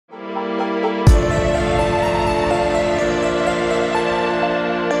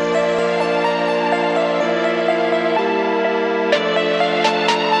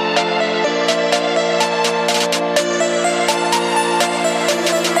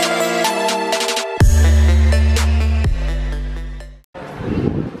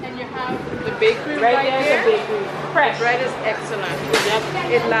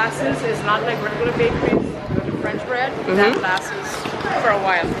lasts is not like regular bakeries, the French bread. That lasts for a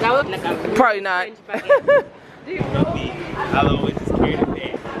while. That would like a probably not. Do you know? I'll always just carry the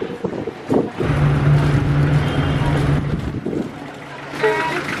bag.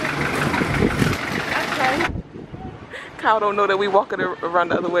 Kyle don't know that we walking around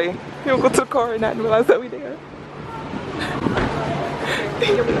the other way. He'll go to the car and not realize that we there.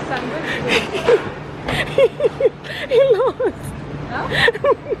 He lost. No?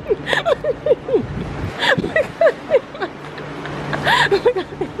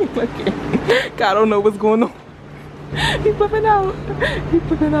 Look at Kyle don't know what's going on. He's flipping out. He's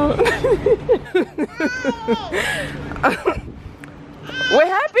flipping out. What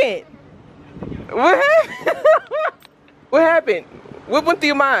happened? What happened? What happened? What went through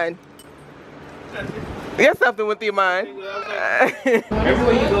your mind? Yes, something went through your mind.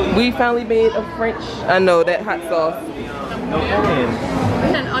 We finally made a French. I know that hot sauce.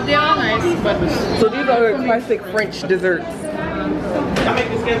 They are nice, but So these are classic French desserts. I make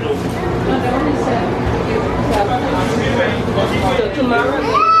the schedule. So tomorrow.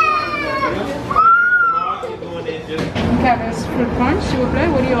 Carousel fruit punch, s'il vous plaît.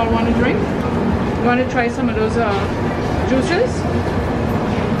 What do you all want to drink? You want to try some of those juices?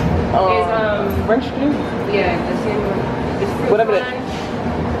 French juice? Yeah, the same one. It's fruit Whatever punch.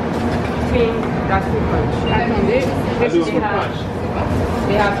 Cream, that's fruit punch. Attendez, this is fruit punch.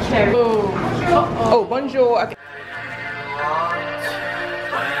 They have cherry. Oh, bonjour. Okay.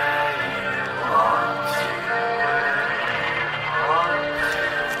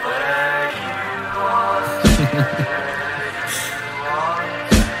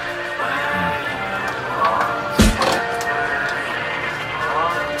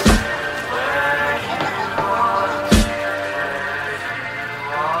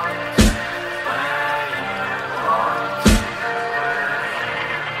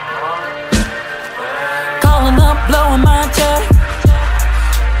 Blowing my check.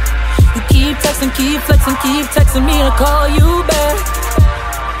 You keep texting, keep flexing, keep texting me to call you back.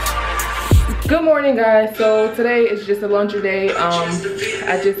 Good morning, guys. So today is just a laundry day.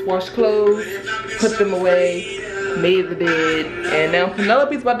 I just washed clothes, put them away, made the bed, and now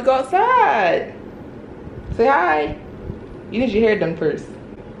Penelope's about to go outside. Say hi. You need your hair done first.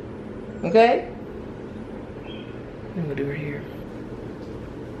 Okay? I'm gonna do her hair.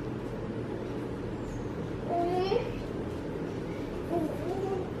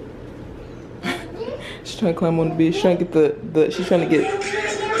 She's trying to climb on the bed. She's trying to get she's trying to get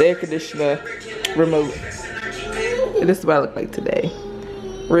the air conditioner remote. And this is what I look like today.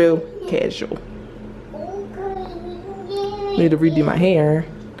 Real casual. Need to redo my hair.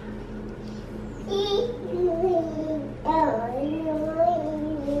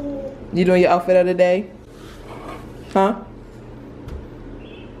 You doing your outfit of the day? Huh?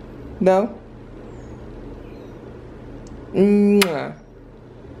 No? Mwah.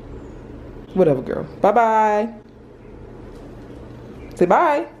 Whatever, girl. Bye-bye. Say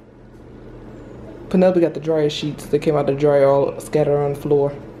bye. Penelope got the dryer sheets that came out the dryer all scattered on the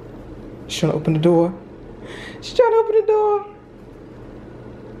floor. She's trying to open the door. She's trying to open the door.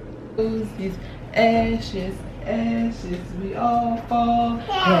 These ashes, ashes, we all fall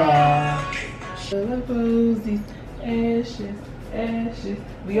down. These ashes, ashes,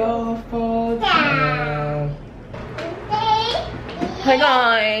 we all fall down. Hi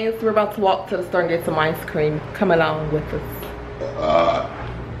guys, we're about to walk to the store and get some ice cream. Come along with us.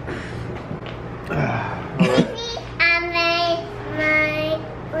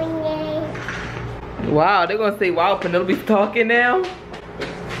 Wow, they're gonna say, wow, Penelope's talking now?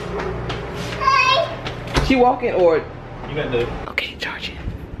 She walking or? You got the. Okay, charge it.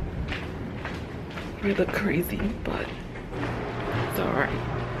 You look crazy, but it's alright.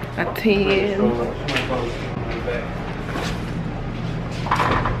 At 10.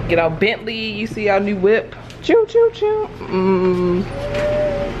 Get our Bentley, you see our new whip. Choo choo choo.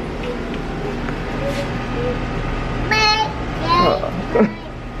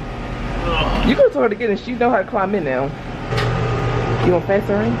 You gonna tell her to get in, she know how to climb in now. You want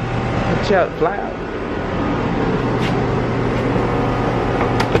faster in? The child fly out.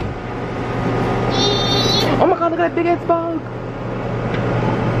 Oh my god, look at that big ass bug.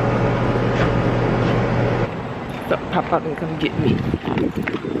 So pop out and come get me.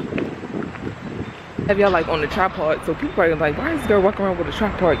 Have y'all like on the tripod, so people are like, why is this girl walking around with a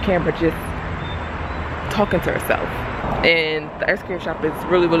tripod camera just talking to herself? And the ice cream shop is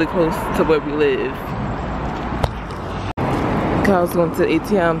really, really close to where we live. Kyle's going to the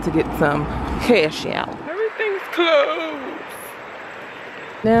ATM to get some cash out. Everything's closed.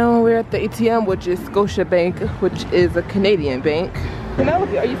 Now we're at the ATM, which is Scotia Bank, which is a Canadian bank.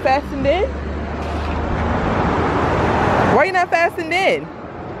 Penelope, are you fastened in? Why are you not fastened in?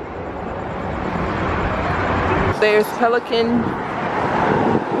 There's Pelican.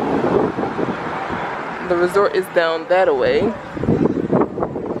 The resort is down that way. You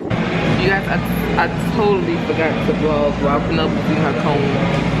guys, I totally forgot to vlog while Penelope was eating her cone.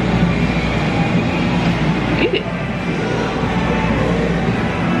 Eat it.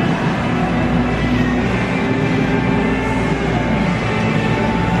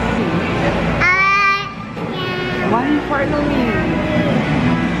 Why are you farting on me?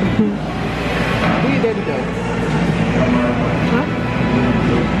 Where your daddy go? Huh?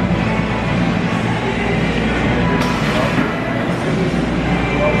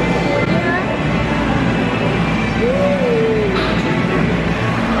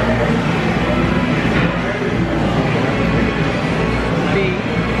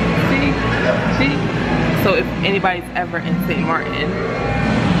 See? So if anybody's ever in St. Martin,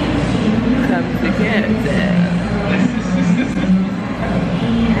 come together.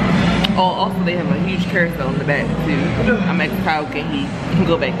 Oh, also they have a huge carousel in the back too. I'm asking Kyle, can he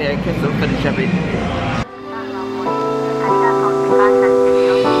go back there and catch some footage of it?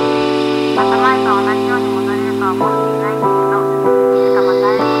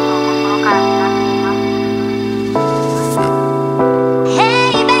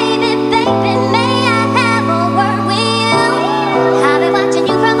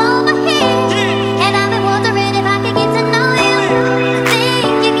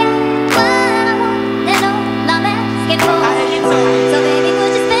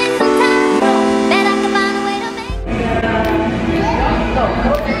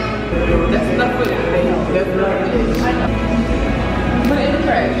 Put it in the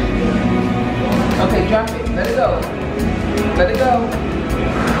trash. Okay, drop it. Let it go. Let it go.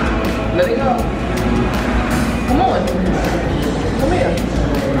 Let it go. Come on. Come here.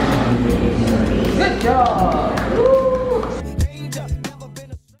 Good job. Woo.